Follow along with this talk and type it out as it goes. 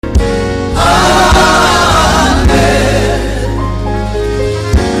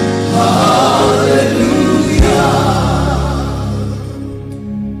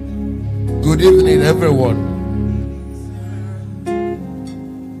everyone.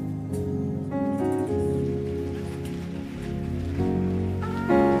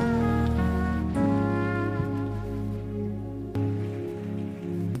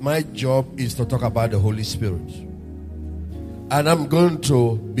 My job is to talk about the Holy Spirit. And I'm going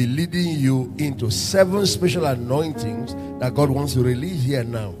to be leading you into 7 special anointings that God wants to release here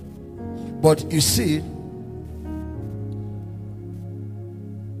now. But you see,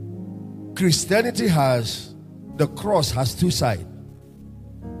 Christianity the cross has 2 sides.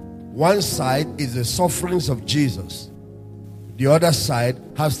 One side is the sufferings of Jesus. The other side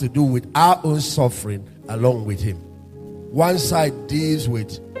has to do with our own suffering along with him. One side deals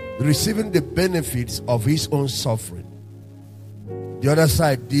with receiving the benefits of his own suffering. The other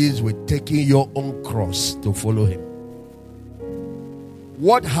side deals with taking your own cross to follow him.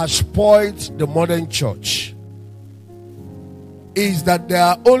 What has spoiled the modern church is that they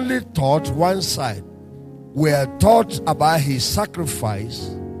are only taught one side. We are taught about his sacrifice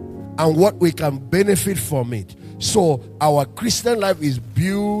and what we can benefit from it. So our Christian life is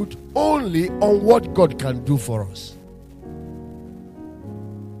built only on what God can do for us.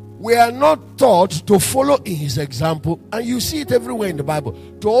 We are not taught to follow in his example, and you see it everywhere in the Bible,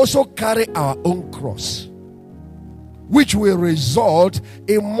 to also carry our own cross, which will result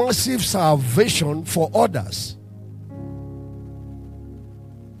in massive salvation for others.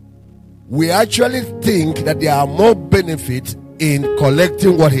 We actually think that there are more benefits in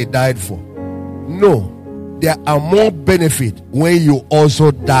collecting what he died for. No, there are more benefits when you also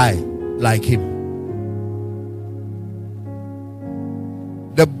die like him.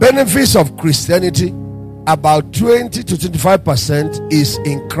 The benefits of Christianity, about 20 to 25% is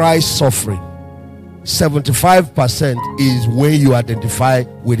in Christ's suffering. 75% is when you identify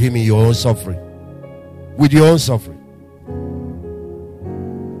with him in your own suffering. With your own suffering.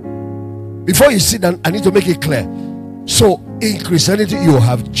 Before you sit down, I need to make it clear. So, in Christianity, you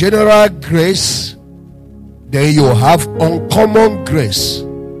have general grace, then you have uncommon grace.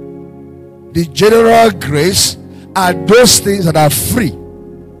 The general grace are those things that are free.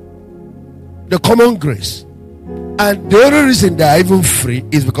 The common grace. And the only reason they are even free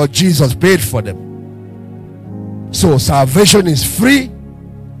is because Jesus paid for them. So salvation is free,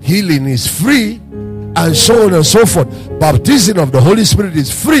 healing is free, and so on and so forth. Baptism of the Holy Spirit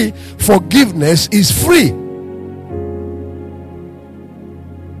is free, forgiveness is free.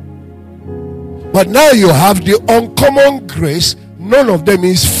 But now you have the uncommon grace. None of them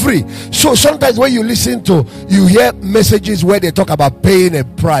is free. So sometimes when you hear messages where they talk about paying a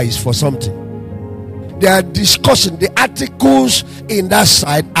price for something. They are discussing the articles in that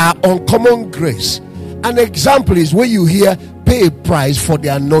side are uncommon grace. An example is when you hear pay a price for the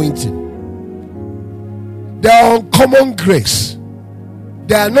anointing. They are uncommon grace.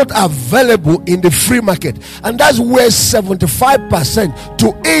 They are not available in the free market. And that's where 75% to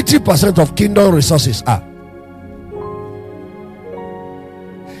 80% of kingdom resources are.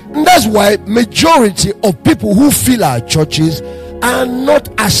 And that's why majority of people who fill our churches are not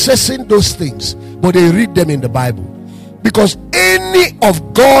assessing those things, but they read them in the Bible. Because any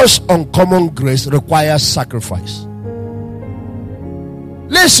of God's uncommon grace requires sacrifice.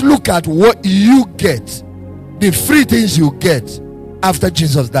 Let's look at what you get. The free things you get after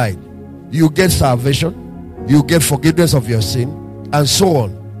Jesus died. You get salvation, you get forgiveness of your sin, and so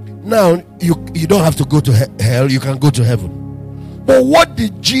on. Now you don't have to go to hell, you can go to heaven. But what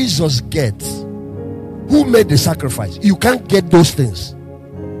did Jesus get? Who made the sacrifice? You can't get those things.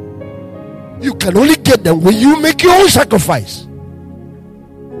 You can only get them when you make your own sacrifice.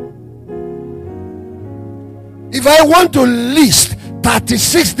 If I want to list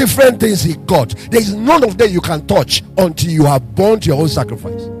 36 different things he got, there is none of them you can touch until you have burnt your own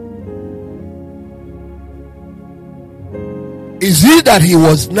sacrifice. Is it that he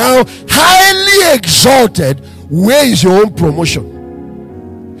was now highly exalted? Where is your own promotion?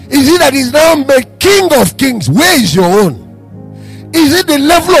 Is it that he's now made King of Kings? Where is your own? Is it the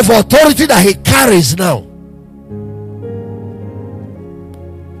level of authority that he carries now?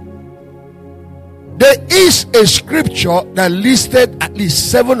 There is a scripture that listed at least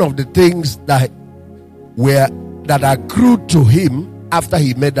 7 of the things that accrued to him after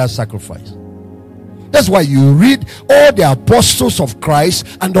he made that sacrifice. That's why you read all the apostles of Christ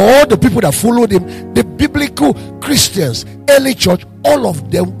and all the people that followed him, the biblical Christians, early church, all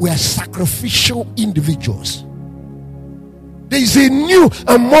of them were sacrificial individuals. There is a new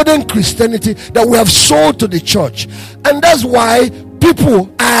and modern Christianity that we have sold to the church. And that's why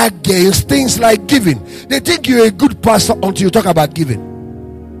people are against things like giving. They think you're a good pastor until you talk about giving.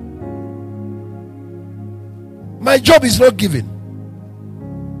 My job is not giving.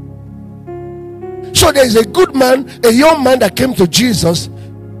 So there is a good man, a young man that came to Jesus,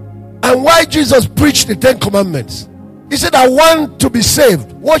 and why Jesus preached the 10 commandments. He said, I want to be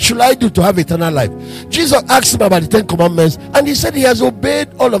saved. What should I do to have eternal life? Jesus asked him about the 10 commandments, and he said he has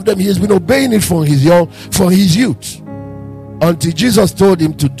obeyed all of them. He has been obeying it from his youth. Until Jesus told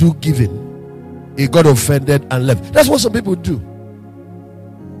him to do giving, he got offended and left. That's what some people do.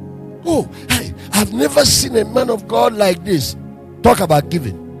 Oh, I've never seen a man of God like this talk about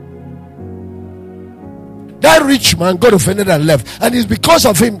giving. That rich man got offended and left. And it's because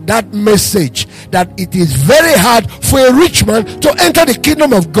of him, that message, that it is very hard for a rich man to enter the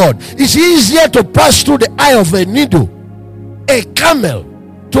kingdom of God. It's easier to pass through the eye of a needle, a camel,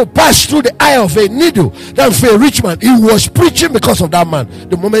 to pass through the eye of a needle, than for a rich man. He was preaching because of that man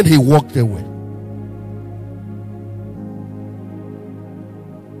the moment he walked away.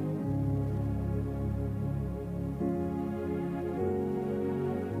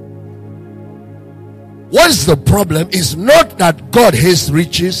 What's the problem is not that God hates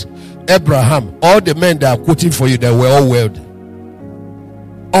riches. Abraham, all the men that are quoting for you, they were all wealthy.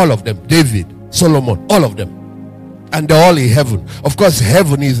 All of them. David, Solomon, all of them. And they're all in heaven. Of course,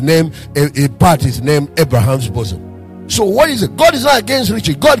 heaven is named, a part is named Abraham's bosom. So what is it? God is not against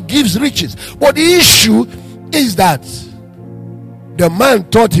riches. God gives riches. But the issue is that the man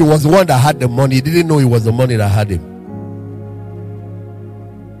thought he was the one that had the money. He didn't know it was the money that had him.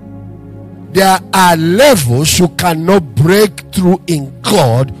 There are levels you cannot break through in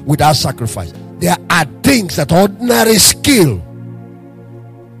God without sacrifice. There are things that ordinary skill.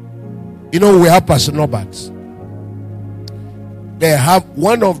 You know, we have Pastor Norbert. They have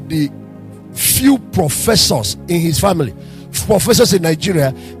one of the few professors in his family, professors in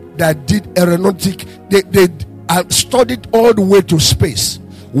Nigeria, that did aeronautic. They studied all the way to space,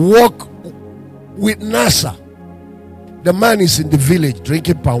 work with NASA. The man is in the village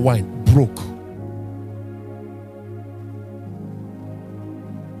drinking palm wine, broke.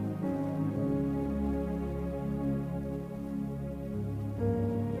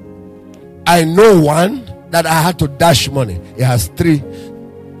 I know one that I had to dash money. He has three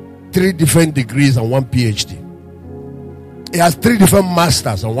different degrees and 1 PhD. He has 3 different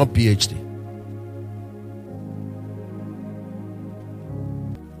masters and 1 PhD.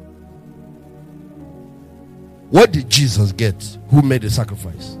 What did Jesus get? Who made the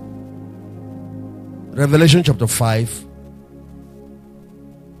sacrifice? Revelation chapter 5,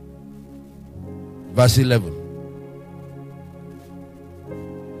 verse 11.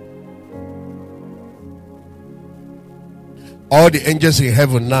 All the angels in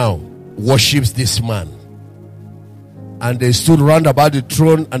heaven now worships this man. And they stood round about the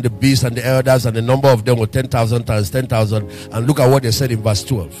throne and the beast and the elders, and the number of them were 10,000 times 10,000. And look at what they said in verse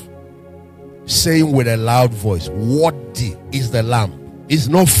 12. Saying with a loud voice, worthy is the Lamb. It's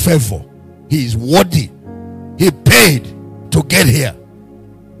no favor. He is worthy. He paid to get here.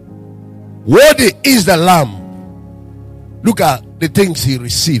 Worthy is the Lamb. Look at the things he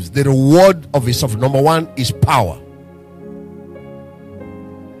receives. The reward of his suffering. Number 1 is power.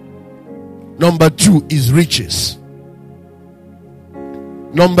 Number 2 is riches.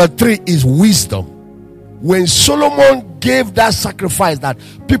 Number 3 is wisdom. When Solomon gave that sacrifice, that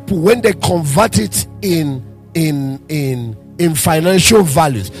people, when they convert it in financial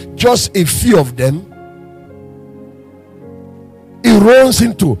values, just a few of them, it runs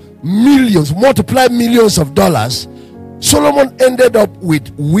into millions, multiply millions of dollars. Solomon ended up with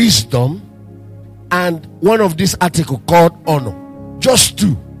wisdom and one of this article called honor. Just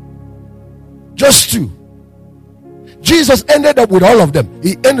two. Jesus ended up with all of them.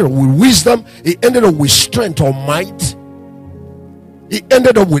 He ended up with wisdom. He ended up with strength or might. He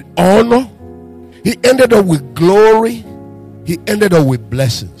ended up with honor. He ended up with glory. He ended up with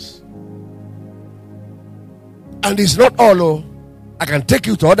blessings. And it's not all. Oh, I can take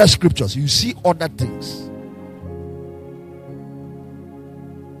you to other scriptures. You see other things.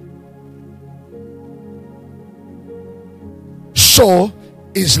 So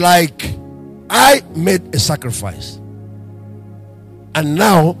it's like I made a sacrifice, and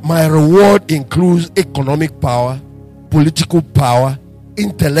now my reward includes economic power, political power,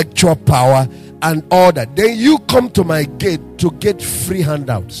 intellectual power, and all that. Then you come to my gate to get free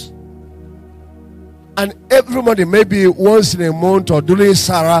handouts. And everybody, maybe once in a month or during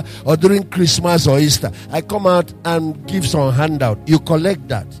Sarah or during Christmas or Easter, I come out and give some handout. You collect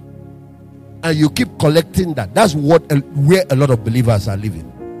that, and you keep collecting that. That's where a lot of believers are living.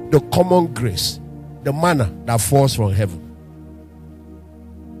 The common grace, the manna that falls from heaven.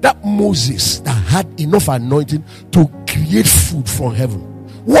 That Moses that had enough anointing to create food from heaven.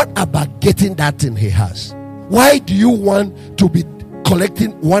 What about getting that thing he has? Why do you want to be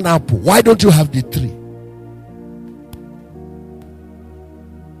collecting one apple, why don't you have the three?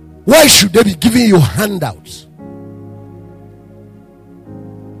 Why should they be giving you handouts?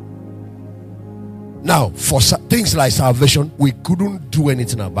 Now, for things like salvation, we couldn't do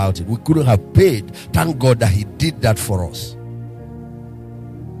anything about it. We couldn't have paid. Thank God that He did that for us.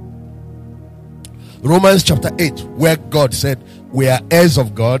 Romans chapter 8, where God said we are heirs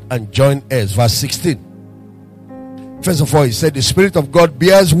of God and joint heirs. Verse 16. First of all, He said the Spirit of God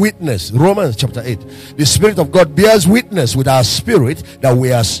bears witness. Romans chapter 8. The Spirit of God bears witness with our spirit that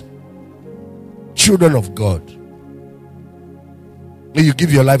we are children of God. When you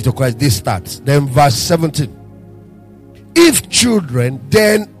give your life to Christ, this starts. Then verse 17. If children,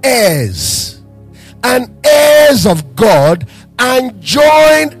 then heirs, and heirs of God, and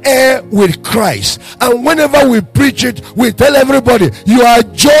joint heir with Christ. And whenever we preach it, we tell everybody, you are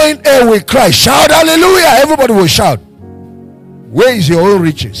joint heir with Christ. Shout hallelujah. Everybody will shout. Where is your own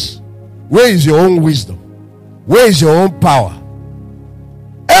riches? Where is your own wisdom? Where is your own power?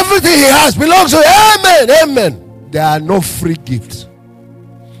 Everything He has belongs to Him. Amen. Amen. There are no free gifts.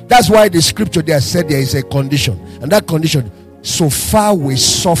 That's why the scripture there said there is a condition. And that condition, so far we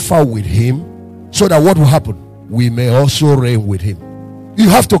suffer with Him, so that what will happen? We may also reign with Him. You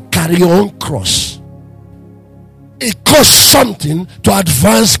have to carry your own cross. It costs something to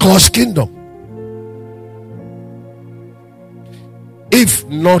advance God's kingdom. If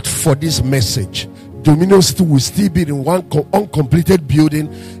not for this message, Dominion City will still be in one uncompleted building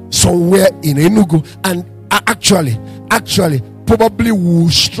somewhere in Enugu, and actually probably will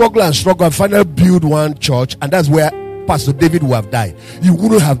struggle and finally build one church, and that's where Pastor David would have died. You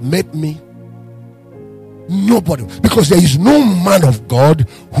wouldn't have met me. Nobody, because there is no man of God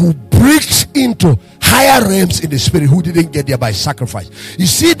who breaks into higher realms in the spirit who didn't get there by sacrifice. You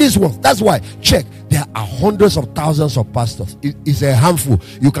see this one. That's why, check, there are hundreds of thousands of pastors. It's a handful.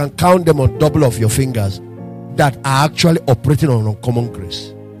 You can count them on double of your fingers that are actually operating on uncommon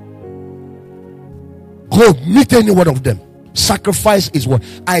grace. Go meet any one of them. Sacrifice is what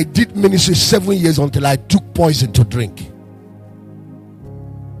I did ministry 7 years until I took poison to drink.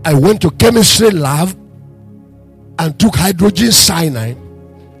 I went to chemistry lab and took hydrogen cyanide.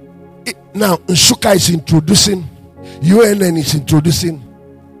 Now Nsukka is introducing, UNN is introducing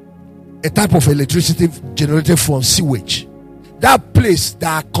a type of electricity generated from sewage. That place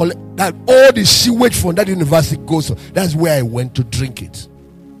that all the sewage from that university goes to, that's where I went to drink it.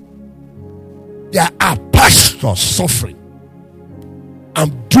 There are pastors suffering.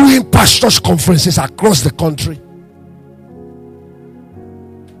 I'm doing pastors' conferences across the country.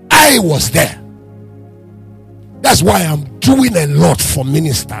 I was there. That's why I'm doing a lot for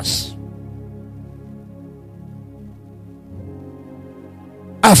ministers.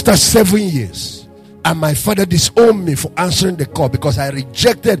 After 7 years, and my father disowned me for answering the call because I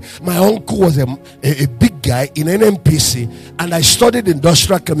rejected. My uncle was a big guy in NMPC, and I studied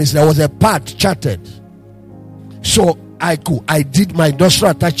industrial chemistry. There was a part chartered, so I did my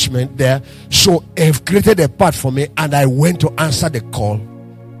industrial attachment there. So they've created a part for me, and I went to answer the call,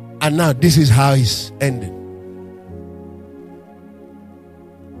 and now this is how it's ending.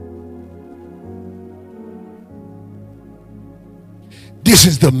 This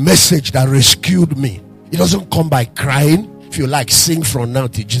is the message that rescued me. It doesn't come by crying. If you like, sing from now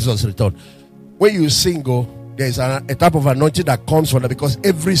till Jesus return. When you sing, there's a type of anointing that comes from that, because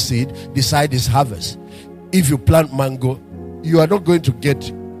every seed decides its harvest. If you plant mango, you are not going to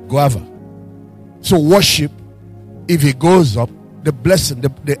get guava. So worship, if it goes up, the blessing,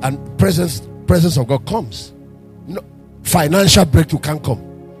 the presence of God comes. No, financial breakthrough can't come.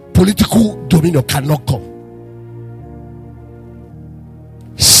 Political dominion cannot come.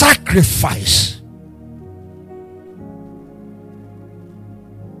 Sacrifice.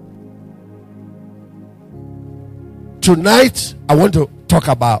 Tonight, I want to talk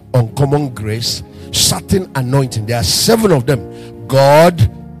about uncommon grace, certain anointing. There are 7 of them. God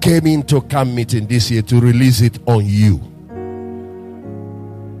came into camp meeting this year to release it on you.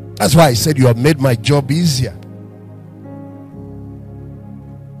 That's why I said you have made my job easier.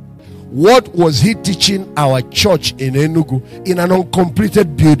 What was he teaching our church in Enugu in an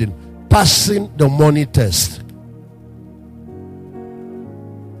uncompleted building? Passing the money test.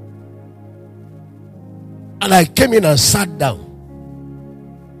 And I came in and sat down.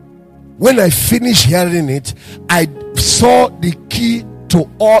 When I finished hearing it, I saw the key to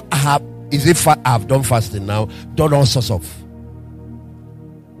all I have. Is if I have done fasting now, done all sorts of.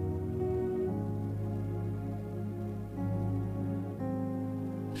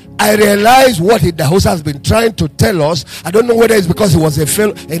 I realized what the host has been trying to tell us. I don't know whether it's because he was a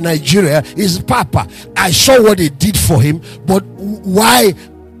fellow in Nigeria. His papa. I saw what he did for him, but why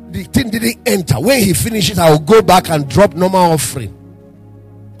the thing didn't enter. When he finishes, I will go back and drop normal offering.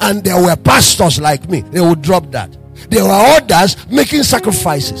 And there were pastors like me. They would drop that. There were others making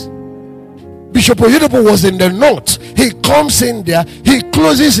sacrifices. Bishop Oyedepo was in the north. He comes in there, he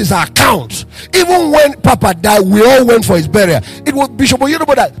closes his account. Even when Papa died, we all went for his burial. It was Bishop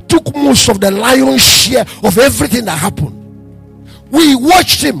Oyedepo that took most of the lion's share of everything that happened. We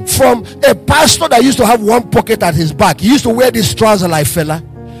watched him from a pastor that used to have one pocket at his back. He used to wear this trouser like fella.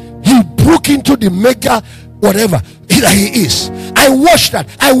 He broke into the mega whatever that he is. I watched that.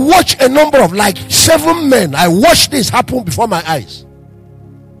 I watched a number of like 7 men. I watched this happen before my eyes.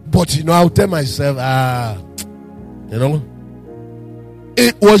 But I'll tell myself,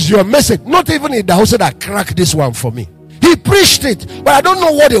 it was your message. Not even in the house that cracked this one for me. He preached it, but I don't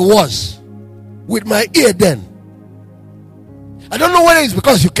know what it was with my ear then. I don't know whether it's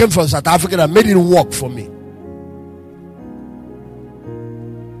because you came from South Africa that made it work for me.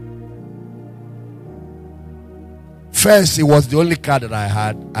 First, it was the only car that I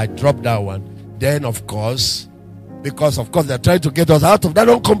had. I dropped that one. Then, of course, because they're trying to get us out of that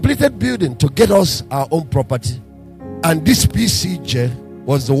uncompleted building to get us our own property. And this PCJ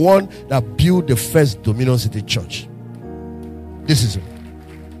was the one that built the first Dominion City Church. This is it.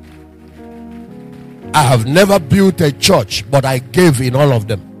 I have never built a church, but I gave in all of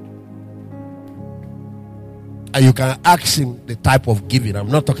them. And you can ask him the type of giving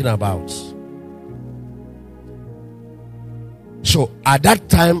I'm not talking about. So at that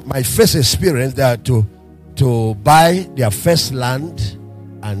time, my first experience there to buy their first land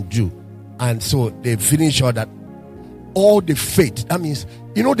and do. And so they finish all that. All the faith. That means,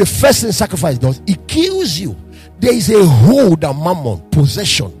 the first thing sacrifice does, it kills you. There is a hold that mammon,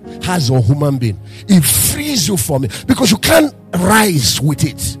 possession, has on human being. It frees you from it because you can't rise with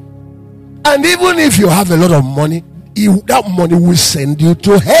it. And even if you have a lot of money, that money will send you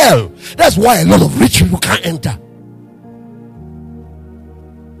to hell. That's why a lot of rich people can't enter.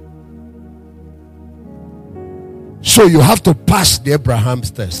 So you have to pass the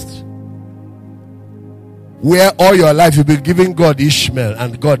Abraham's test. Where all your life you've been giving God Ishmael,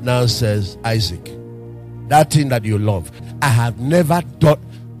 and God now says Isaac. That thing that you love. I have never thought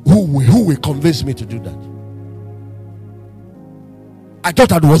who will convince me to do that. I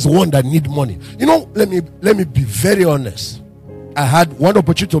thought I was the one that need money. Let me be very honest. I had one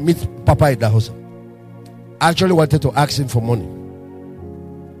opportunity to meet Papa at the house. I actually wanted to ask him for money.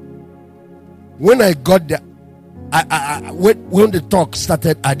 When I got there, when the talk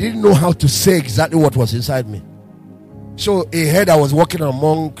started, I didn't know how to say exactly what was inside me. So he heard I was working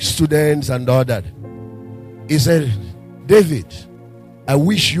among students and all that. He said, David, I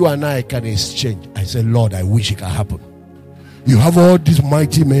wish you and I can exchange. I said, Lord, I wish it can happen. You have all these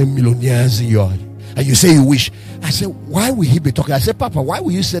mighty men, millionaires in your, and you say you wish. I said, why will he be talking? I said, Papa, why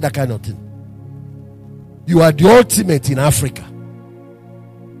will you say that kind of thing? You are the ultimate in Africa.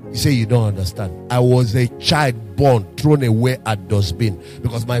 He said, you don't understand. I was a child born, thrown away at dustbin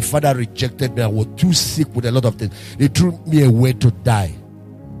because my father rejected me. I was too sick with a lot of things. They threw me away to die.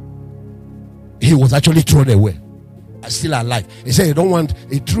 He was actually thrown away. I'm still alive. He said,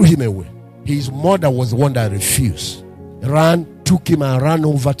 he threw him away. His mother was the one that refused. Took him and ran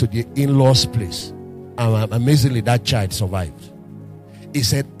over to the in-laws' place. And amazingly, that child survived. He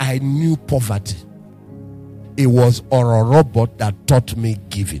said, I knew poverty. It was a robot that taught me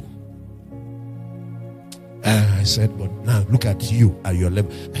giving. And I said, but now look at you at your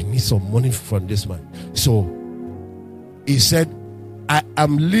level. I need some money from this man. So he said, I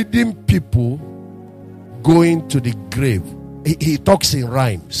am leading people going to the grave. He talks in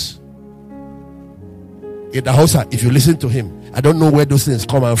rhymes. In the house, if you listen to him, I don't know where those things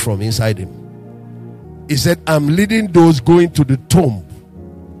come out from inside him. He said, I'm leading those going to the tomb,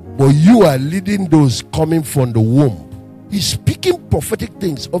 but you are leading those coming from the womb. He's speaking prophetic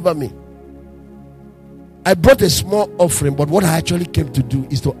things over me. I brought a small offering, but what I actually came to do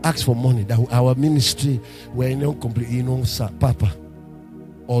is to ask for money. That our ministry were not complete, sir, Papa,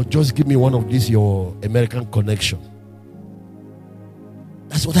 or just give me one of these your American connection.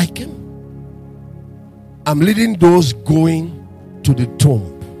 That's what I came. I'm leading those going to the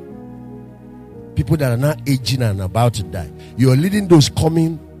tomb. People that are not aging and about to die. You're leading those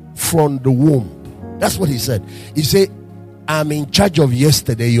coming from the womb. That's what he said. He said, I'm in charge of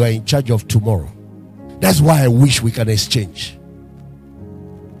yesterday, you are in charge of tomorrow. That's why I wish we can exchange.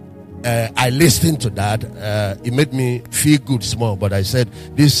 I listened to that. It made me feel good small, but I said,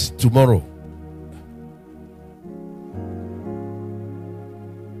 this tomorrow.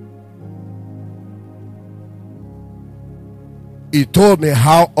 he told me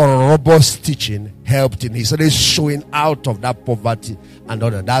how a robust teaching helped him. He started showing out of that poverty and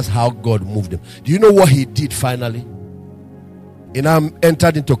all that. That's how God moved him. Do you know what he did finally? He now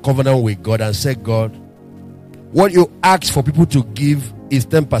entered into covenant with God and said, God, what you ask for people to give is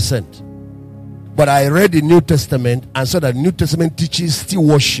 10%. But I read the New Testament and saw that New Testament teaches still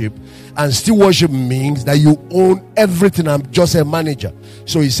worship. And still worship means that you own everything. I'm just a manager.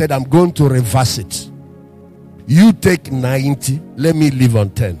 So he said, I'm going to reverse it. You take 90, let me live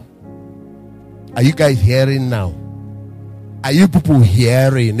on 10. Are you guys hearing now? Are you people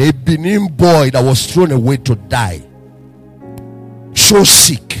hearing? A Benin boy that was thrown away to die, so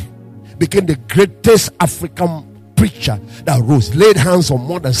sick, became the greatest African preacher that rose, laid hands on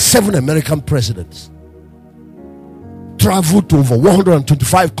more than 7 American presidents, traveled to over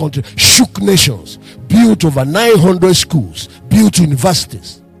 125 countries, shook nations, built over 900 schools, built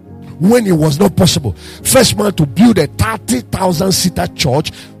universities when it was not possible. First man to build a 30,000 seater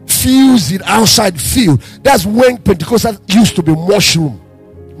church, fused it outside field. That's when Pentecostal used to be mushroom.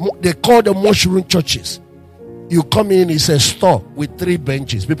 They call them mushroom churches. You come in, it's a store with 3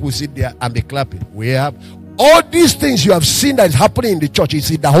 benches. People sit there and be clapping. We have all these things you have seen that is happening in the church. It's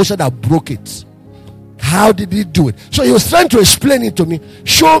the house that broke it. How did he do it? So he was trying to explain it to me.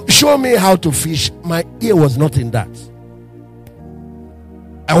 Show me how to fish. My ear was not in that.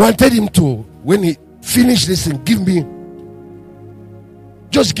 I wanted him to, when he finished this thing,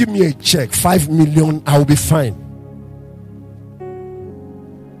 just give me a check, 5 million, I will be fine.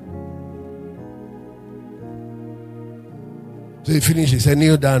 So he finished, he said,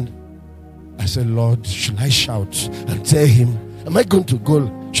 kneel down. I said, Lord, should I shout and tell him? Am I going to go?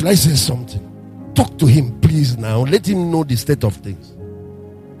 Should I say something? Talk to him, please, now. Let him know the state of things.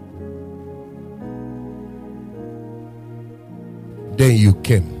 Then you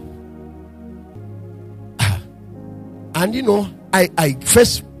came. And you know, I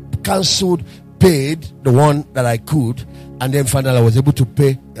first cancelled, paid the one that I could, and then finally I was able to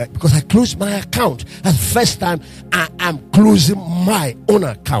pay because I closed my account. That's the first time I am closing my own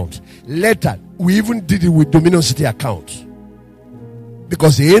account. Later, we even did it with Dominion City account.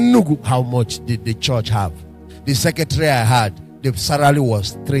 Because they didn't know how much did the church have. The secretary I had, the salary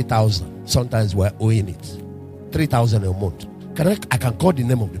was 3,000. Sometimes we're owing it. 3,000 a month. I can call the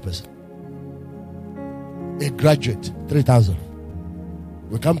name of the person. A graduate, 3,000.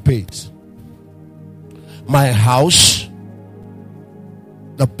 We can't pay it. My house,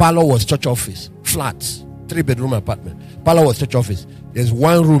 the parlor was church office. Flat, 3-bedroom apartment. Parlor was church office. There's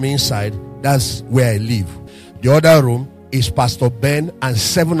 1 room inside. That's where I live. The other room is Pastor Ben and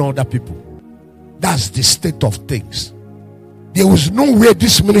 7 other people. That's the state of things. There was nowhere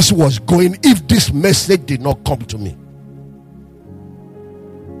this ministry was going if this message did not come to me.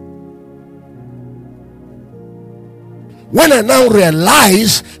 When I now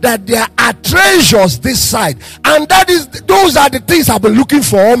realize that there are treasures this side, and those are the things I've been looking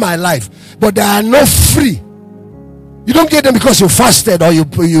for all my life, but they are not free. You don't get them because you fasted or you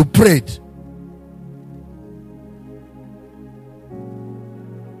prayed.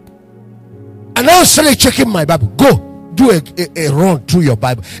 And now started checking my Bible. Go do a run through your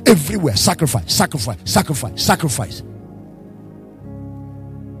Bible. Everywhere, sacrifice.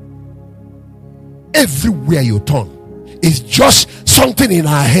 Everywhere you turn. It's just something in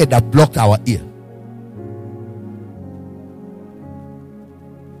our head that blocked our ear.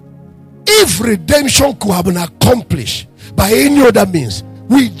 If redemption could have been accomplished by any other means,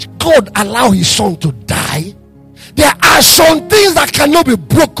 will God allow his son to die? There are some things that cannot be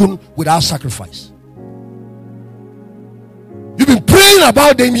broken without sacrifice. You've been praying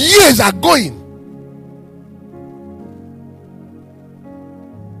about them, years are going.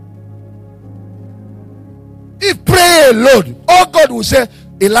 If pray alone, all God will say,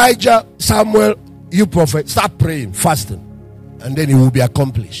 Elijah, Samuel, you prophet, start praying, fasting, and then it will be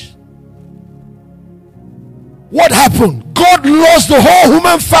accomplished. What happened? God lost the whole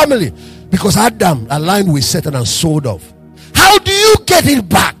human family because Adam aligned with Satan and sold off. How do you get it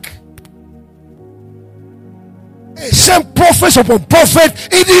back? Send prophets upon prophet,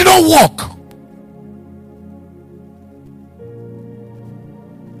 it did not work.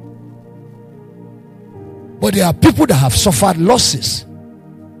 But there are people that have suffered losses.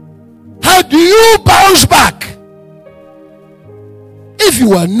 How do you bounce back? If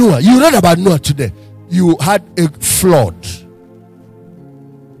you are Noah, you read about Noah today. You had a flood.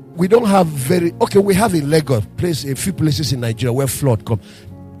 We don't have we have in Lagos, a few places in Nigeria where flood come.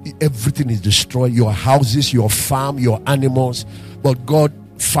 Everything is destroyed. Your houses, your farm, your animals. But God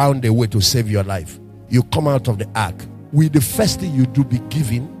found a way to save your life. You come out of the ark. Will the first thing you do be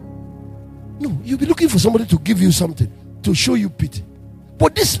giving? No, you'll be looking for somebody to give you something. to show you pity.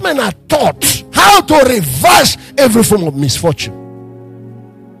 But these men are taught how to reverse every form of misfortune.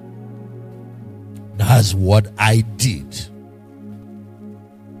 That's what I did.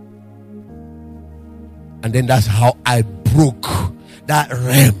 And then that's how I broke that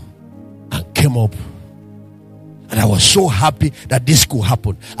realm and came up. And I was so happy that this could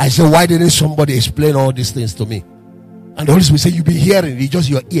happen. I said, why didn't somebody explain all these things to me? And the Holy Spirit said, you've been hearing it, just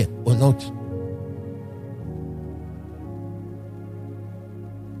your ear or not.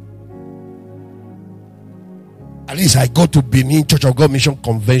 At least I go to Benin Church of God Mission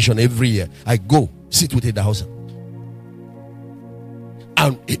Convention every year. I go sit with him in the house.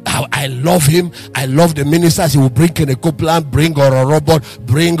 And I love him. I love the ministers. He will bring Kenneth Copeland, bring Oro Robert,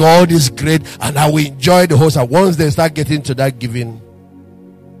 bring all this great, and I will enjoy the host. And once they start getting to that giving,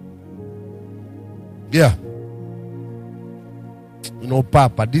 yeah. You know,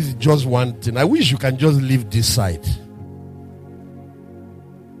 Papa, this is just one thing. I wish you can just leave this side.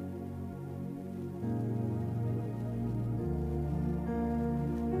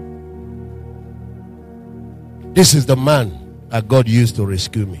 This is the man that God used to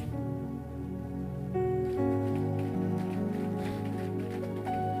rescue me.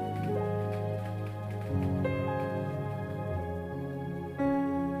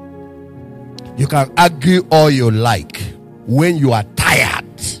 You can argue all you like. When you are tired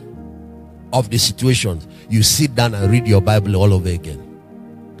of the situations, you sit down and read your Bible all over again.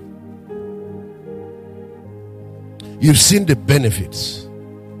 You've seen the benefits.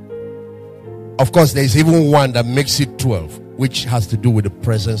 Of course, there is even one that makes it 12, which has to do with the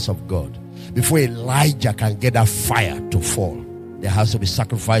presence of God. Before Elijah can get that fire to fall, there has to be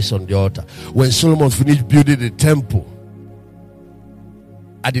sacrifice on the altar. When Solomon finished building the temple,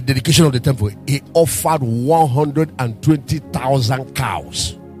 at the dedication of the temple, he offered 120,000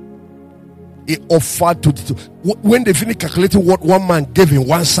 cows. He offered to when they finished calculating what one man gave in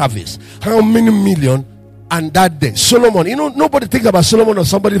one service, how many million, and that day, Solomon, you know, nobody thinks about Solomon as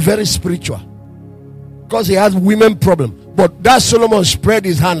somebody very spiritual, because he has women problem. But that Solomon spread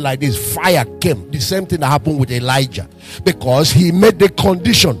his hand like this, fire came. The same thing that happened with Elijah, because he made the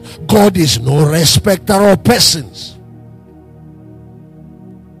condition. God is no respecter of persons.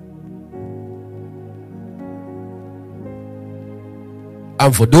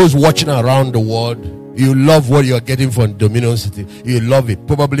 And for those watching around the world, you love what you're getting from Dominion City. You love it.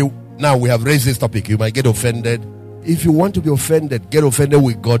 Probably now we have raised this topic. You might get offended. If you want to be offended, get offended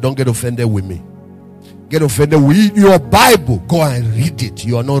with God. Don't get offended with me. Get offended with your Bible. Go and read it.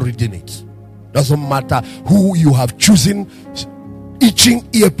 You are not reading it. Doesn't matter who you have chosen, itching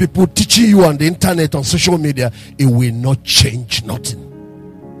ear people teaching you on the internet, on social media. It will not change nothing.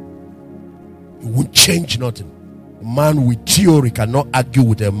 It won't change nothing. A man with theory cannot argue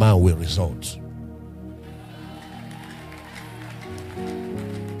with a man with results.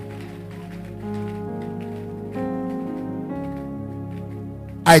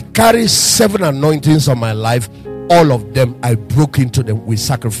 I carry 7 anointings on my life. All of them, I broke into them with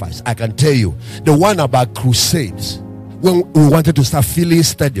sacrifice. I can tell you, the one about crusades, when we wanted to start filling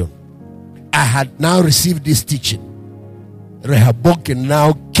stadium, I had now received this teaching. Rehoboam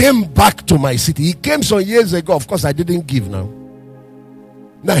now came back to my city. He came some years ago. Of course, I didn't give now.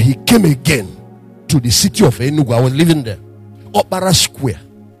 Now he came again to the city of Enugu. I was living there. Opera Square.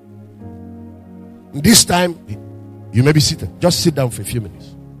 This time, you may be seated. Just sit down for a few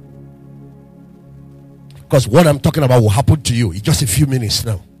minutes. Because what I'm talking about will happen to you in just a few minutes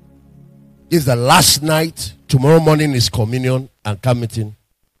now. It's the last night. Tomorrow morning is communion and camp meeting.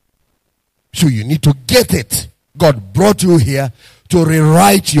 So you need to get it. God brought you here to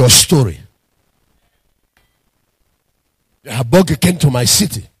rewrite your story. Rehoboam came to my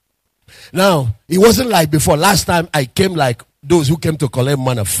city. Now, it wasn't like before. Last time I came like those who came to collect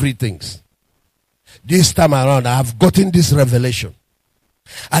manna, free things. This time around, I have gotten this revelation.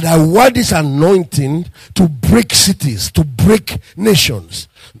 And I want this anointing to break cities, to break nations.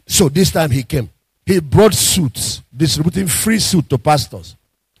 So this time he came. He brought suits, distributing free suit to pastors.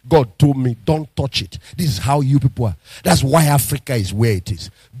 God told me, don't touch it. This is how you people are. That's why Africa is where it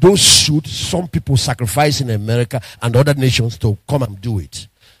is. Those suits, some people sacrifice in America and other nations to come and do it.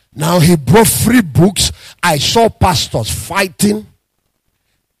 Now he brought free books. I saw pastors fighting.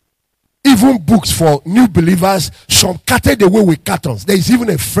 Even books for new believers. Some carted away with cartons. There is even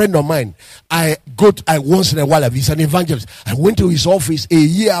a friend of mine. I once in a while, he's an evangelist. I went to his office a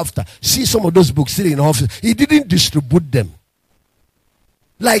year after. See some of those books sitting in the office. He didn't distribute them.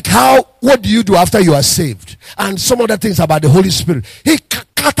 Like what do you do after you are saved? And some other things about the Holy Spirit. He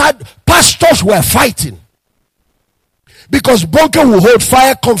scattered. Pastors were fighting. Because Bunker will hold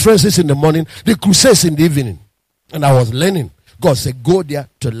fire conferences in the morning, the crusades in the evening. And I was learning. God said, go there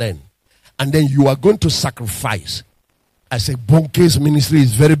to learn. And then you are going to sacrifice. I said, Bonke's ministry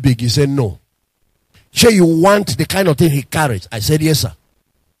is very big. He said, no. Sure, you want the kind of thing he carries? I said, yes, sir.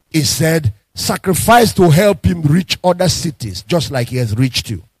 He said, sacrifice to help him reach other cities, just like he has reached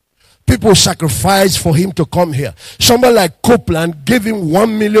you. People sacrifice for him to come here. Someone like Copeland gave him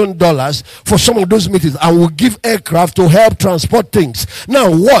 $1 million for some of those meetings and will give aircraft to help transport things. Now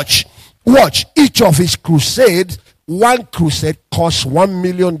watch. Each of his crusades, one crusade costs $1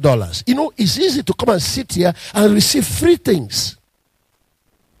 million. You know, it's easy to come and sit here and receive free things.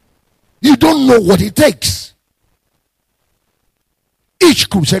 You don't know what it takes. Each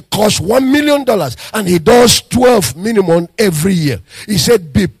crusade costs $1 million and he does 12 minimum every year. He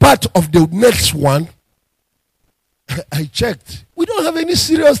said, be part of the next one. I checked. We don't have any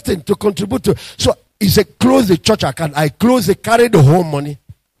serious thing to contribute to. So he said, close the church account. I closed it, carried the whole money.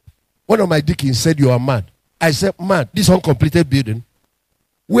 One of my deacons said, you are mad. I said, mad, this uncompleted building.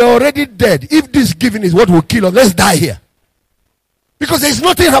 We are already dead. If this giving is what will kill us, let's die here. Because there's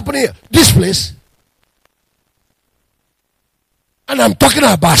nothing happening here. This place. And I'm talking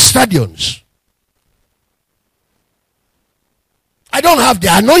about stadiums. I don't have the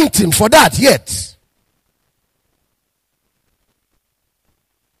anointing for that yet.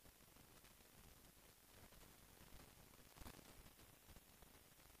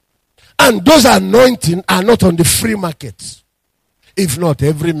 And those anointing are not on the free market. If not,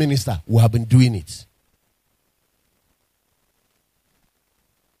 every minister will have been doing it.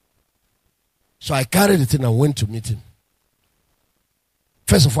 So I carried it in and went to meet him.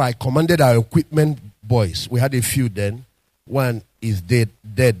 First of all, I commanded our equipment boys. We had a few then. One is dead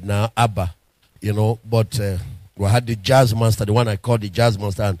now, Abba, but we had the jazz master, the one I called the jazz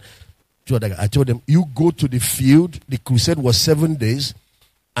master. And I told them, you go to the field. The crusade was 7 days.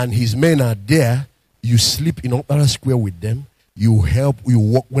 And his men are there. You sleep in Opera Square with them. You help, you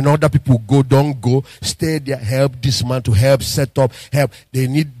walk. When other people go, don't go. Stay there, help this man to help set up, help. They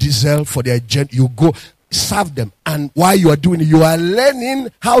need diesel for their agenda. You go, serve them. And while you are doing it, you are learning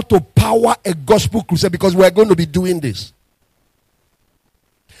how to power a gospel crusade, because we are going to be doing this.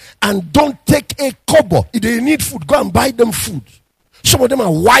 And don't take a kobo. If they need food, go and buy them food. Some of them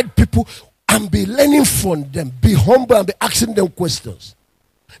are white people, and be learning from them. Be humble and be asking them questions.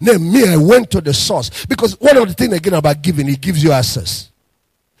 Then me, I went to the source. Because one of the things again about giving, it gives you access.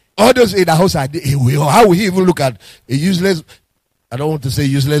 All those in the house, how will he even look at a useless, I don't want to say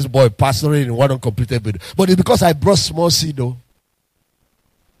useless boy pastoring in one uncompleted building. But it's because I brought small seed though.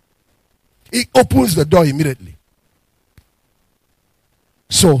 It opens the door immediately.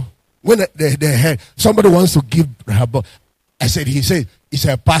 So, when they heard somebody wants to give her, he said, he's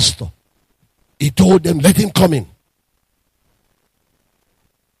a pastor. He told them, let him come in.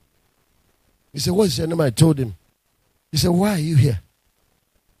 He said, what is your name? I told him. He said, why are you here?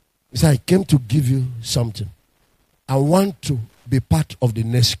 He said, I came to give you something. I want to be part of the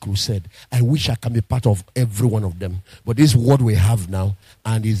next crusade. I wish I can be part of every one of them. But this is what we have now,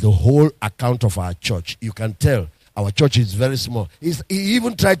 and is the whole account of our church. You can tell our church is very small. He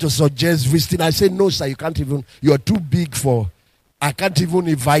even tried to suggest visiting. I said, no, sir, you are too big I can't even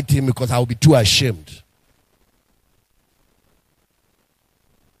invite him because I will be too ashamed.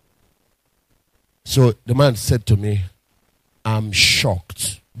 So the man said to me, I'm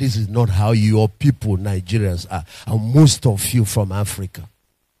shocked. This is not how your people, Nigerians, are. And most of you from Africa.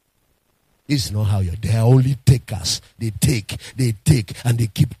 This is not how you are. They are only takers. They take, and they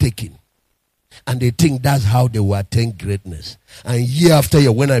keep taking. And they think that's how they will attain greatness. And year after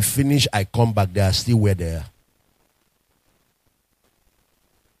year, when I finish, I come back, they are still where they are.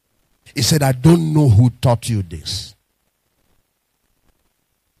 He said, I don't know who taught you this.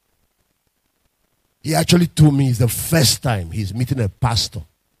 He actually told me it's the first time he's meeting a pastor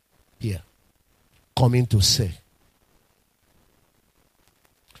here, coming to say.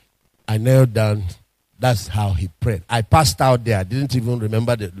 I knelt down. That's how he prayed. I passed out there. I didn't even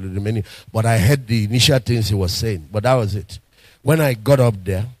remember the remaining, but I heard the initial things he was saying. But that was it. When I got up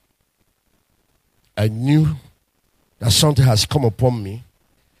there, I knew that something has come upon me.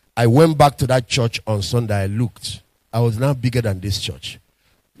 I went back to that church on Sunday. I looked. I was now bigger than this church.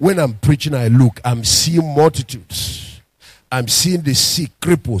 When I'm preaching, I look. I'm seeing multitudes. I'm seeing the sick,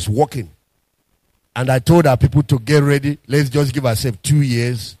 cripples walking. And I told our people to get ready. Let's just give ourselves 2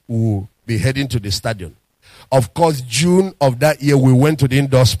 years. We'll be heading to the stadium. Of course, June of that year, we went to the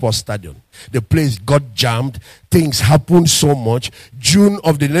indoor sports stadium. The place got jammed. Things happened so much. June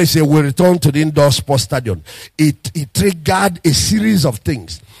of the next year, we returned to the indoor sports stadium. It triggered a series of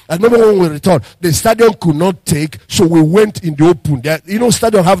things. I remember when we returned, the stadium could not take, so we went in the open.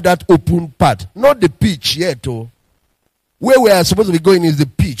 Stadium have that open part. Not the pitch yet, Where we are supposed to be going is the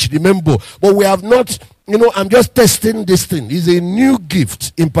pitch, the member. But we have not, I'm just testing this thing. It's a new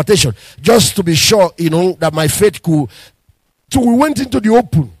gift, impartation. Just to be sure, that my faith could. So we went into the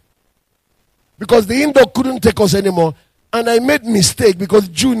open. Because the indoor couldn't take us anymore. And I made mistake because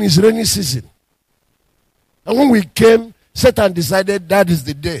June is rainy season. And when we came, Satan decided that is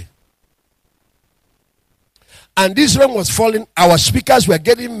the day. And this rain was falling. Our speakers were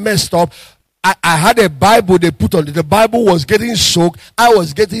getting messed up. I had a Bible they put on it. The Bible was getting soaked. I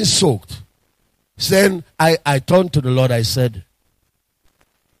was getting soaked. Then I turned to the Lord. I said,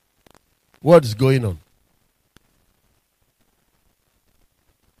 what's going on?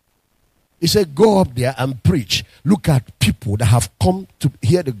 He said, go up there and preach. Look at people that have come to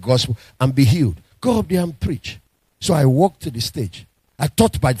hear the gospel and be healed. Go up there and preach. So I walked to the stage. I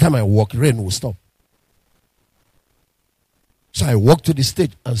thought by the time I walked, rain would stop. So I walked to the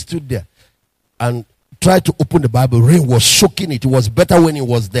stage and stood there and tried to open the Bible. Rain was soaking it. It was better when it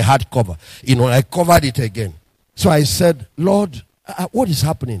was the hardcover. I covered it again. So I said, Lord, what is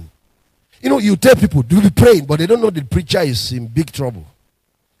happening? You tell people to be praying, but they don't know the preacher is in big trouble.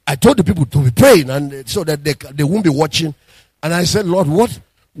 I told the people to be praying, and so that they won't be watching. And I said, Lord,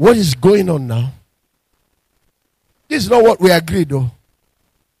 what is going on now? This is not what we agreed, though.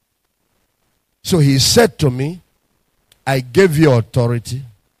 So he said to me, I gave you authority.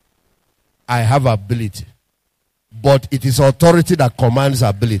 I have ability. But it is authority that commands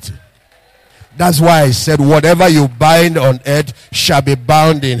ability. That's why I said, whatever you bind on earth shall be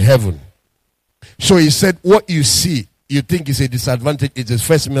bound in heaven. So he said, what you see, you think is a disadvantage. It's the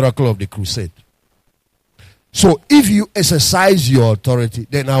first miracle of the crusade. So if you exercise your authority,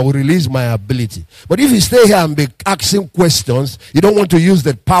 then I will release my ability. But if you stay here and be asking questions, you don't want to use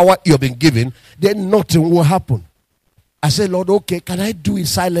the power you've been given, then nothing will happen. I said, Lord, okay, can I do it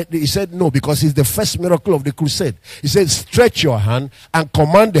silently? He said, no, because it's the first miracle of the crusade. He said, stretch your hand and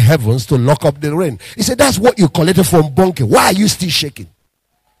command the heavens to lock up the rain. He said, that's what you collected from Bunker. Why are you still shaking?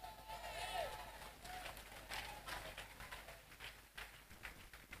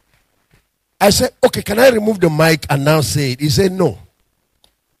 I said, okay, can I remove the mic and now say it? He said, no.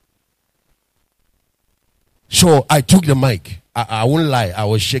 So I took the mic. I won't lie, I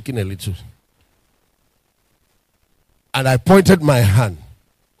was shaking a little. And I pointed my hand.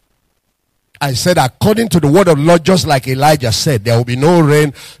 I said, according to the word of the Lord, just like Elijah said, there will be no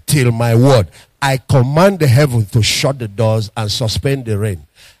rain till my word. I command the heavens to shut the doors and suspend the rain.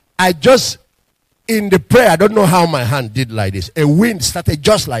 In the prayer, I don't know how my hand did like this. A wind started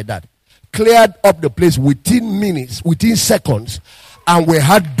just like that. Cleared up the place within minutes, within seconds, and we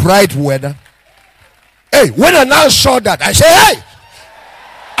had bright weather. Hey, when I now saw that, I said, hey,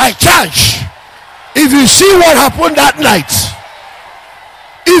 I charge. If you see what happened that night,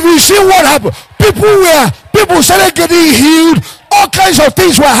 if you see what happened, people started getting healed, all kinds of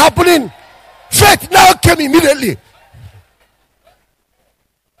things were happening. Faith now came immediately.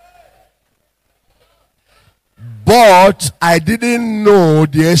 But I didn't know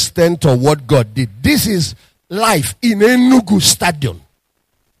the extent of what God did. This is life in Enugu Stadium.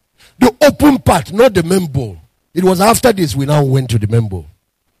 The open part, not the main bowl. It was after this we now went to the main bowl.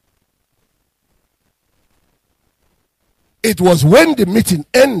 It was when the meeting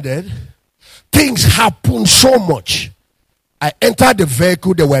ended, things happened so much. I entered the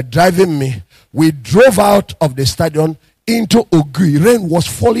vehicle, they were driving me. We drove out of the stadium into Ogui. Rain was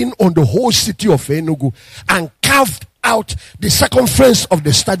falling on the whole city of Enugu and carved out the circumference of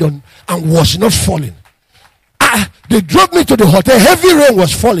the stadium and was not falling. They drove me to the hotel. Heavy rain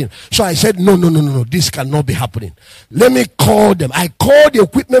was falling. So I said, no, this cannot be happening. Let me call them. I called the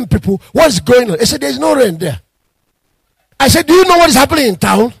equipment people. What's going on? They said, there's no rain there. I said, do you know what is happening in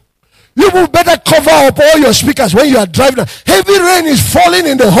town? You will better cover up all your speakers when you are driving. Heavy rain is falling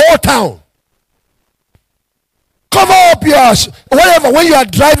in the whole town. Cover up yours, whatever, when you are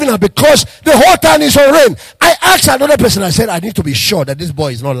driving, because the whole town is on rain. I asked another person, I said, I need to be sure that this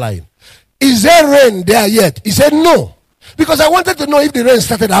boy is not lying. Is there rain there yet? He said, no. Because I wanted to know if the rain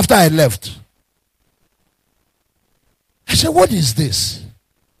started after I left. I said, what is this?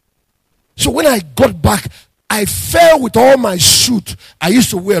 So when I got back, I fell with all my suit. I used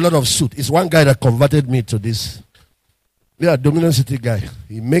to wear a lot of suit. It's one guy that converted me to this. Yeah, Dominion City guy.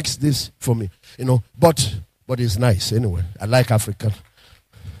 He makes this for me. But it's nice anyway. I like African.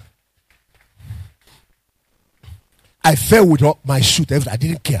 I fell with all my suit. I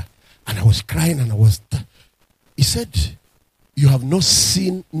didn't care. And I was crying and he said, you have not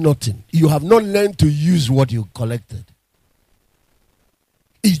seen nothing. You have not learned to use what you collected.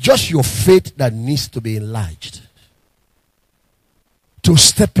 It's just your faith that needs to be enlarged. To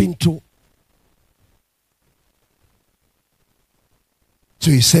step into.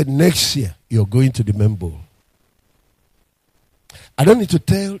 So he said, next year, you're going to the main bowl. I don't need to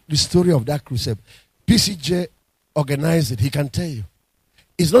tell the story of that crusade. PCJ organized it. He can tell you.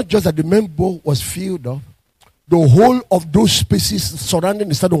 It's not just that the main bowl was filled up. The whole of those spaces surrounding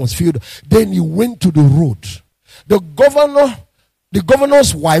the stadium was filled up. Then he went to the road. The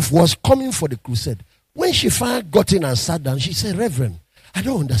governor's wife was coming for the crusade. When she finally got in and sat down, she said, Reverend, I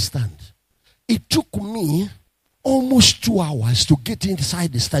don't understand. It took me almost 2 hours to get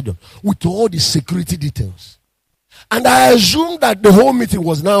inside the stadium with all the security details. And I assumed that the whole meeting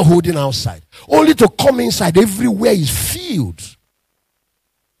was now holding outside. Only to come inside, everywhere is filled.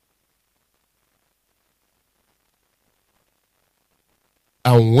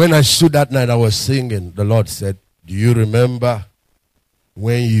 And when I stood that night, I was singing. The Lord said, do you remember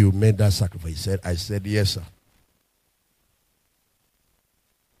when you made that sacrifice? I said, yes, sir.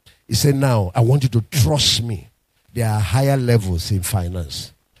 He said, now, I want you to trust me. There are higher levels in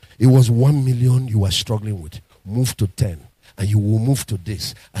finance. It was 1 million you were struggling with. Move to 10. And you will move to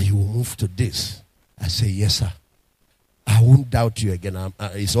this. And you will move to this. I said, yes, sir. I won't doubt you again.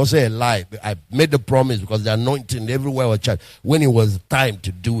 It's also a lie. I made the promise because the anointing everywhere was charged. When it was time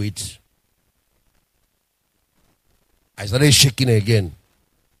to do it, I started shaking again.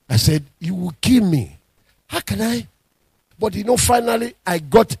 I said, you will kill me. How can I? But finally, I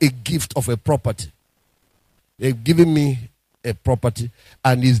got a gift of a property. They've given me a property,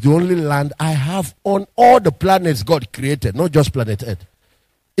 and it's the only land I have on all the planets God created, not just planet Earth.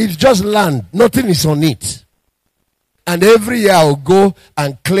 It's just land. Nothing is on it. And every year I'll go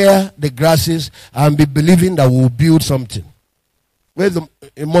and clear the grasses and be believing that we'll build something. Where's the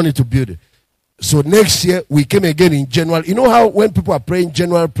money to build it? So next year, we came again in January. You know how when people are praying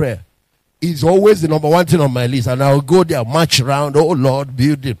general prayer, it's always the number one thing on my list. And I'll go there, march around, oh Lord,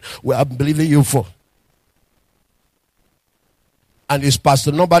 build it. Well, I'm believing you for. And it's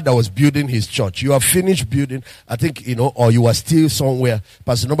Pastor Norbert that was building his church. You have finished building, I think, or you were still somewhere.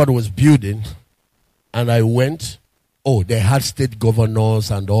 Pastor Norbert was building. And I went. Oh, they had state governors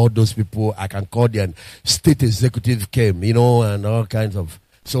and all those people. I can call them. State executive came, and all kinds of.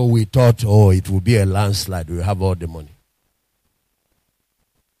 So we thought, it will be a landslide. We'll have all the money.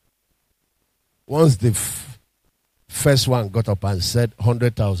 Once the first one got up and said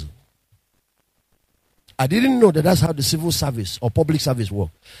 100,000. I didn't know that's how the civil service or public service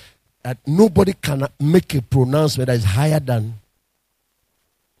works. That nobody can make a pronouncement that is higher than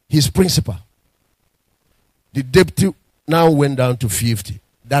his principal. The deputy now went down to 50.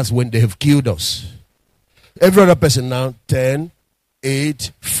 That's when they have killed us. Every other person now, 10,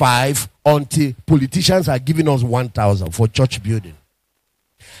 8, 5, until politicians are giving us 1,000 for church building.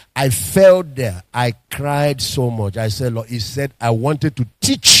 I fell there. I cried so much. I said, Lord, he said, I wanted to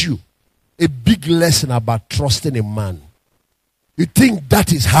teach you a big lesson about trusting a man. You think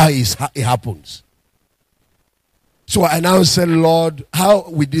that is how it happens. So I now said, Lord, how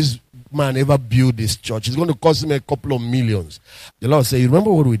will this man ever build this church? It's going to cost him a couple of millions. The Lord said, you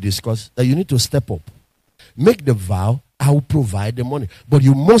remember what we discussed? That you need to step up. Make the vow, I will provide the money. But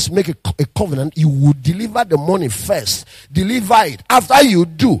you must make a covenant. You will deliver the money first. Deliver it. After you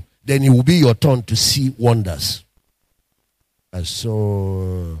do, then it will be your turn to see wonders. And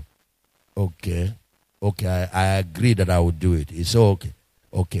so, okay, I agree that I will do it. It's okay.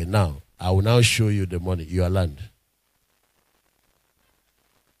 Okay, now, I will now show you the money, your land.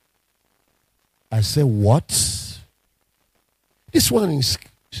 I said, what? This one is,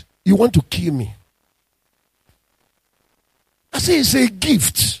 you want to kill me? I say, it's a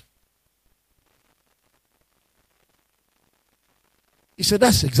gift. He said,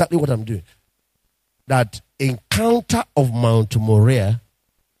 that's exactly what I'm doing. That encounter of Mount Moriah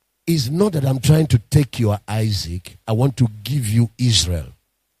is not that I'm trying to take your Isaac. I want to give you Israel.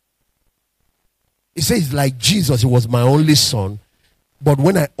 He says, like Jesus, he was my only son. But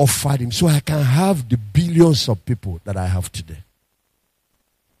when I offered him, so I can have the billions of people that I have today.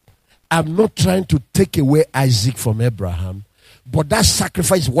 I'm not trying to take away Isaac from Abraham. But that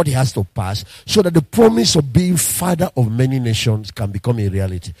sacrifice is what he has to pass so that the promise of being father of many nations can become a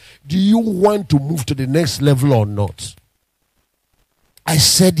reality. Do you want to move to the next level or not? I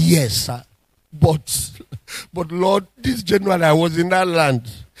said yes, sir. But Lord, this January I was in that land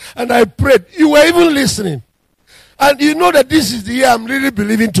and I prayed. You were even listening. And you know that this is the year I'm really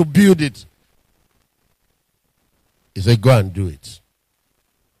believing to build it. He said, go and do it.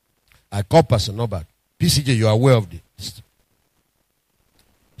 I called Pastor Norbert. PCJ, you are aware of this.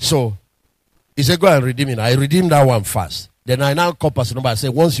 So, he said, go and redeem it. I redeemed that one first. Then I now call Pastor Norbert and say,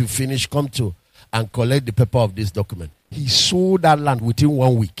 once you finish, come to and collect the paper of this document. He sold that land within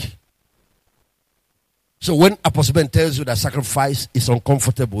 1 week. So when Apostle Ben tells you that sacrifice is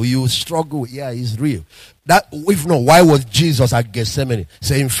uncomfortable, you struggle. Yeah, it's real. That, if not, why was Jesus at Gethsemane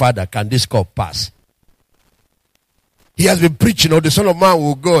saying, Father, can this cup pass? He has been preaching, the Son of Man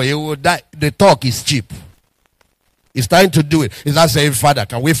will go, he will die. The talk is cheap. It's time to do it. He's not saying, Father,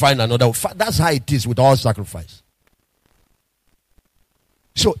 can we find another? That's how it is with all sacrifice.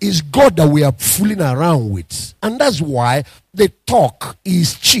 So it's God that we are fooling around with. And that's why the talk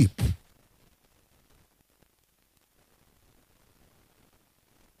is cheap.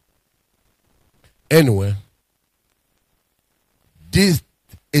 Anyway,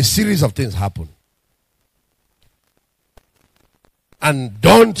 a series of things happen. And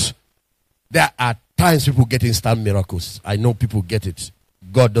there are times people get instant miracles. I know people get it.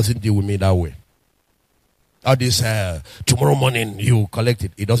 God doesn't deal with me that way. All this, tomorrow morning you collect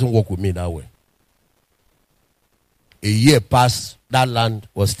it. It doesn't work with me that way. A year passed, that land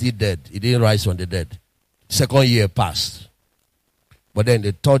was still dead. It didn't rise from the dead. Second year passed. But then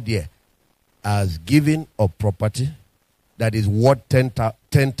the third year, as giving of property that is worth 10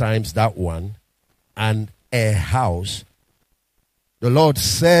 times that one, and a house, the Lord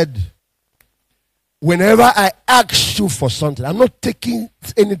said, whenever I ask you for something, I'm not taking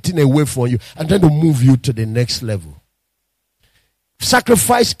anything away from you. I'm trying to move you to the next level.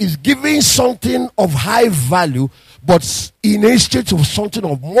 Sacrifice is giving something of high value, but in exchange of something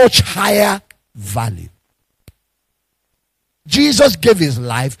of much higher value. Jesus gave his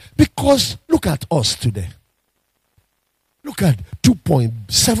life because look at us today. Look at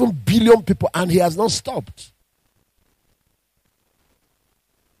 2.7 billion people, and he has not stopped.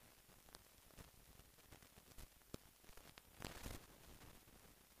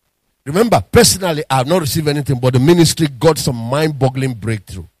 Remember, personally, I have not received anything, but the ministry got some mind-boggling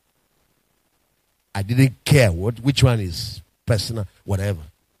breakthrough. I didn't care which one is personal, whatever.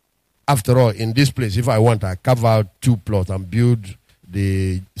 After all, in this place, if I want, I carve out 2 plots and build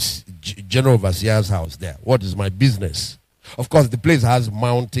the general overseer's house there. What is my business? Of course, the place has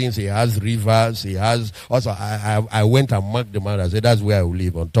mountains, it has rivers, it has... Also, I went and marked them out. I said, that's where I will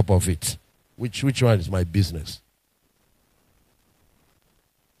live, on top of it. Which one is my business?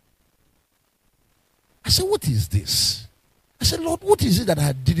 I said, what is this? I said, Lord, what is it that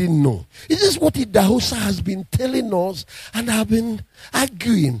I didn't know? Is this what Idahosa has been telling us and I've been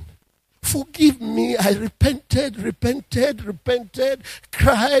arguing? Forgive me. I repented,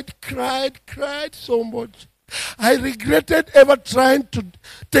 cried so much. I regretted ever trying to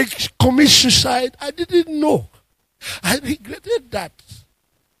commit suicide. I didn't know. I regretted that.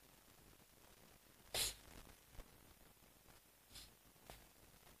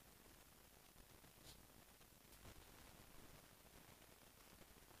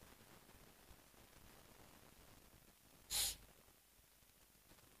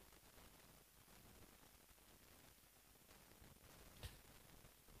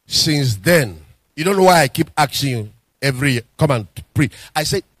 Since then, you don't know why I keep asking you every year, come and preach. I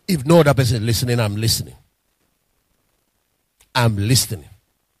say, if no other person is listening, I'm listening. I'm listening.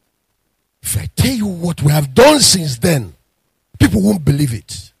 If I tell you what we have done since then, people won't believe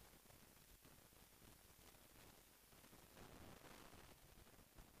it.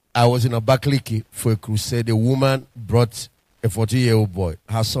 I was in Abakaliki for a crusade. A woman brought a 14-year-old boy,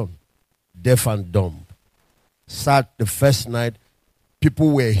 her son, deaf and dumb. Sat the first night.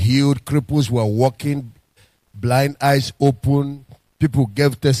 People were healed. Cripples were walking. Blind eyes open. People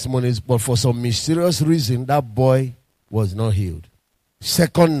gave testimonies. But for some mysterious reason, that boy was not healed.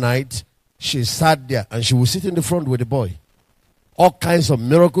 Second night, she sat there and she was sitting in the front with the boy. All kinds of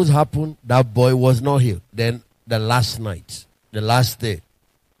miracles happened. That boy was not healed. Then the last night, the last day,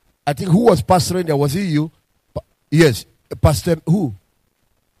 I think who was pastoring there? Was it you? Yes. Pastor who?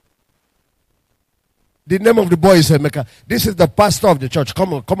 The name of the boy is Emeka. This is the pastor of the church.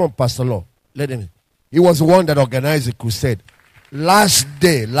 Come on, Pastor Law. Let him in. He was the one that organized the crusade. Last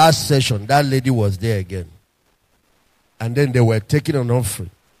day, last session, that lady was there again. And then they were taking an offering.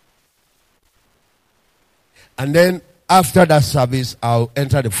 And then after that service, I'll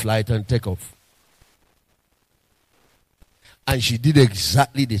enter the flight and take off. And she did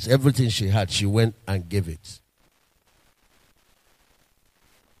exactly this. Everything she had, she went and gave it.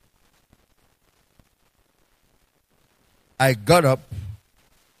 I got up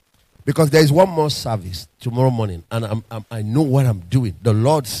because there is one more service tomorrow morning, and I know what I'm doing. The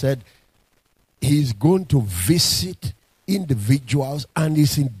Lord said He's going to visit individuals, and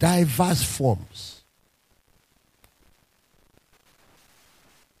it's in diverse forms.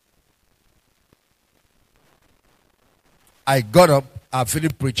 I got up, I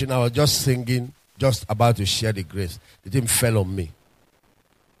finished preaching, I was just singing, just about to share the grace. The thing fell on me.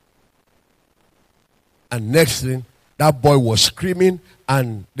 And next thing, that boy was screaming,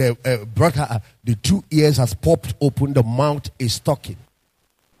 and they brought her. The 2 ears has popped open. The mouth is talking.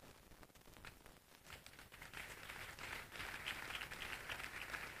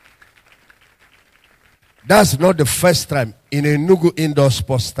 That's not the first time in a Enugu Indoor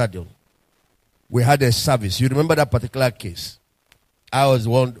Sports Stadium we had a service. You remember that particular case? I was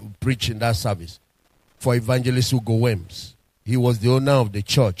one preaching that service for Evangelist Hugo Wems. He was the owner of the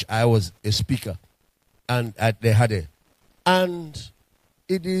church. I was a speaker. And they had a... And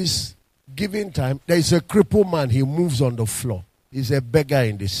it is giving time. There is a crippled man. He moves on the floor. He's a beggar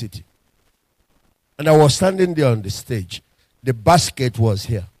in the city. And I was standing there on the stage. The basket was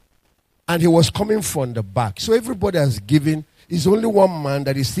here. And he was coming from the back. So everybody has given. It's only one man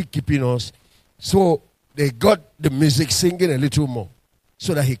that is still keeping us. So they got the music singing a little more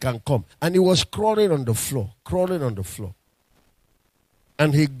so that he can come. And he was crawling on the floor.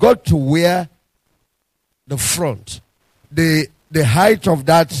 And he got to where the front, the height of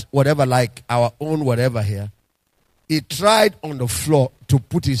that, whatever, like our own whatever here, he tried on the floor to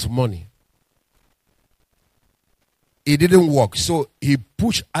put his money. It didn't work. So he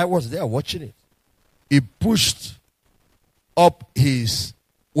pushed. I was there watching it. He pushed up his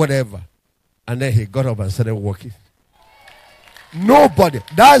whatever. And then he got up and started walking. Nobody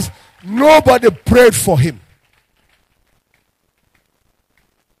prayed for him.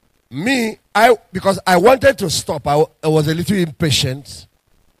 Me, because I wanted to stop. I was a little impatient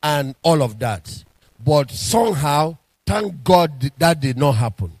and all of that. But somehow, thank God that did not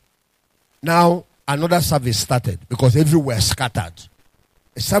happen. Now, another service started because everywhere scattered.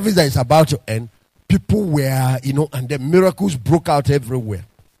 A service that is about to end, people were, and the miracles broke out everywhere.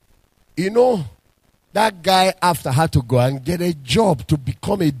 That guy after had to go and get a job to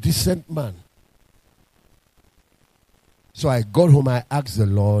become a decent man. So I got home, I asked the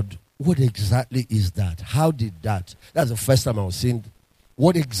Lord, what exactly is that? How did that? That's the first time I was saying,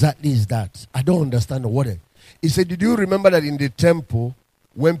 what exactly is that? I don't understand what it. He said, did you remember that in the temple,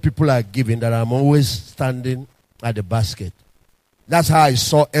 when people are giving, that I'm always standing at the basket? That's how I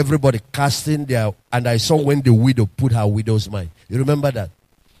saw everybody casting their, and I saw when the widow put her widow's mite. You remember that?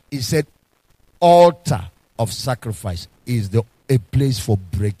 He said, altar of sacrifice is a place for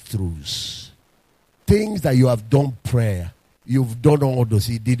breakthroughs. Things that you have done prayer, you've done all those,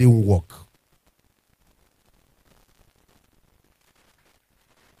 it didn't work.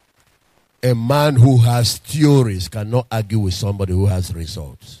 A man who has theories cannot argue with somebody who has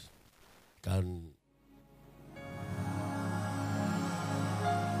results. Can